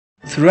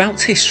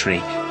Throughout history,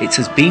 it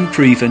has been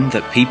proven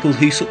that people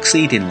who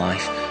succeed in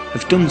life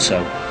have done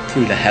so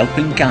through the help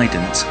and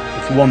guidance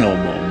of one or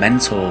more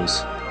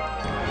mentors.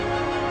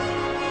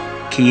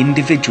 Key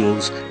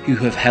individuals who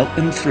have helped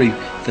them through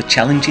the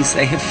challenges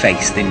they have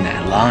faced in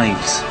their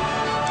lives.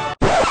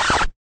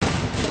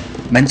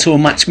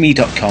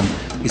 MentorMatchMe.com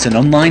is an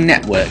online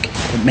network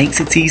that makes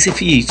it easy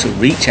for you to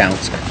reach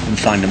out and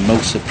find the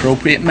most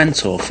appropriate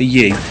mentor for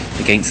you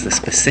against the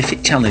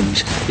specific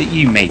challenge that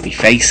you may be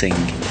facing.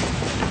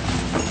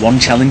 One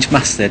challenge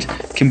mastered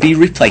can be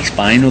replaced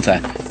by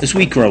another as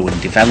we grow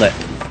and develop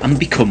and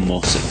become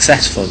more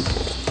successful.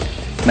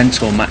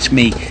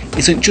 MentorMatchMe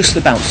isn't just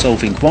about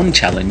solving one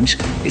challenge,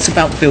 it's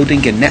about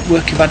building a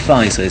network of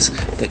advisors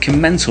that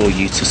can mentor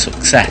you to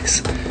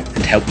success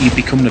and help you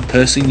become the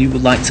person you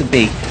would like to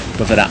be,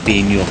 whether that be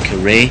in your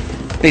career,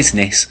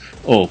 business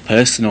or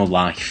personal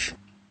life.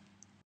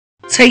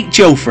 Take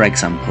Jo for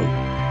example.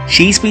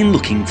 She's been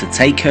looking to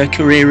take her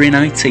career in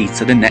IT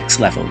to the next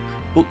level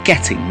but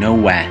getting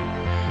nowhere.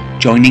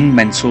 Joining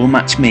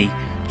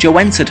MentorMatchMe, Jo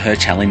entered her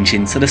challenge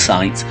into the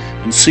site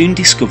and soon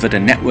discovered a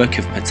network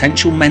of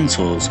potential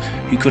mentors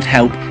who could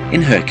help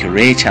in her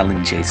career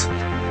challenges.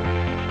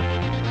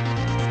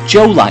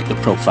 Jo liked the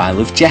profile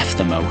of Jeff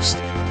the most.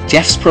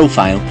 Jeff's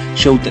profile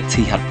showed that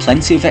he had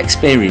plenty of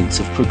experience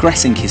of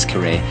progressing his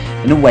career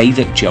in a way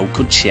that Jo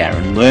could share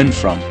and learn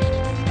from.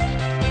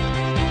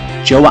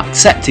 Jo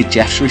accepted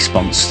Jeff's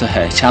response to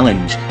her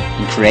challenge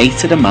and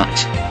created a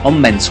match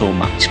on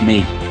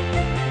MentorMatchMe.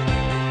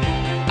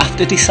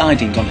 After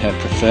deciding on her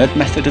preferred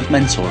method of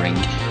mentoring,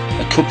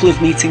 a couple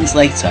of meetings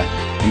later,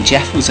 and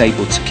Jeff was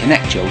able to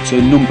connect Jo to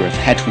a number of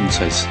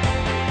headhunters.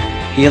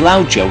 He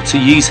allowed Jo to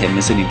use him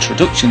as an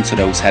introduction to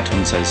those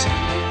headhunters,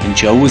 and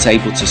Jo was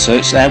able to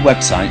search their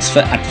websites for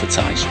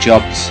advertised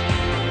jobs.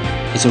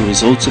 As a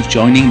result of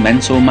joining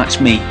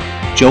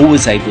MentorMatchMe, Jo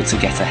was able to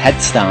get a head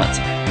start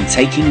in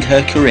taking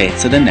her career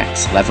to the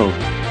next level.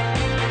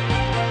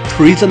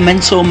 Through the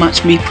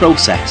MentorMatchMe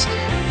process,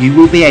 you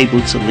will be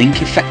able to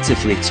link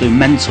effectively to a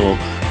mentor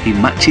who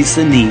matches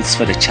the needs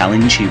for the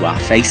challenge you are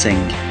facing.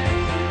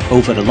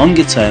 Over the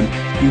longer term,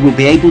 you will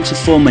be able to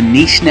form a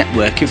niche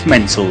network of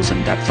mentors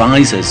and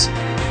advisors.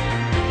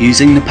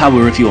 Using the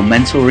power of your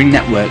mentoring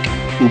network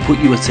will put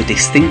you at a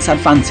distinct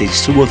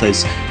advantage to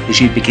others as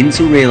you begin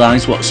to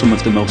realise what some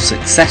of the most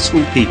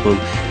successful people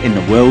in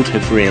the world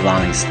have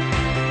realised.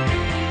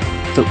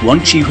 That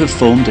once you have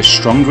formed a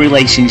strong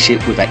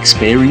relationship with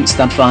experienced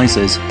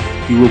advisors,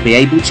 you will be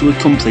able to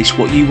accomplish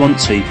what you want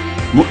to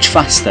much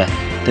faster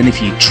than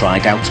if you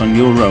tried out on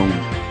your own.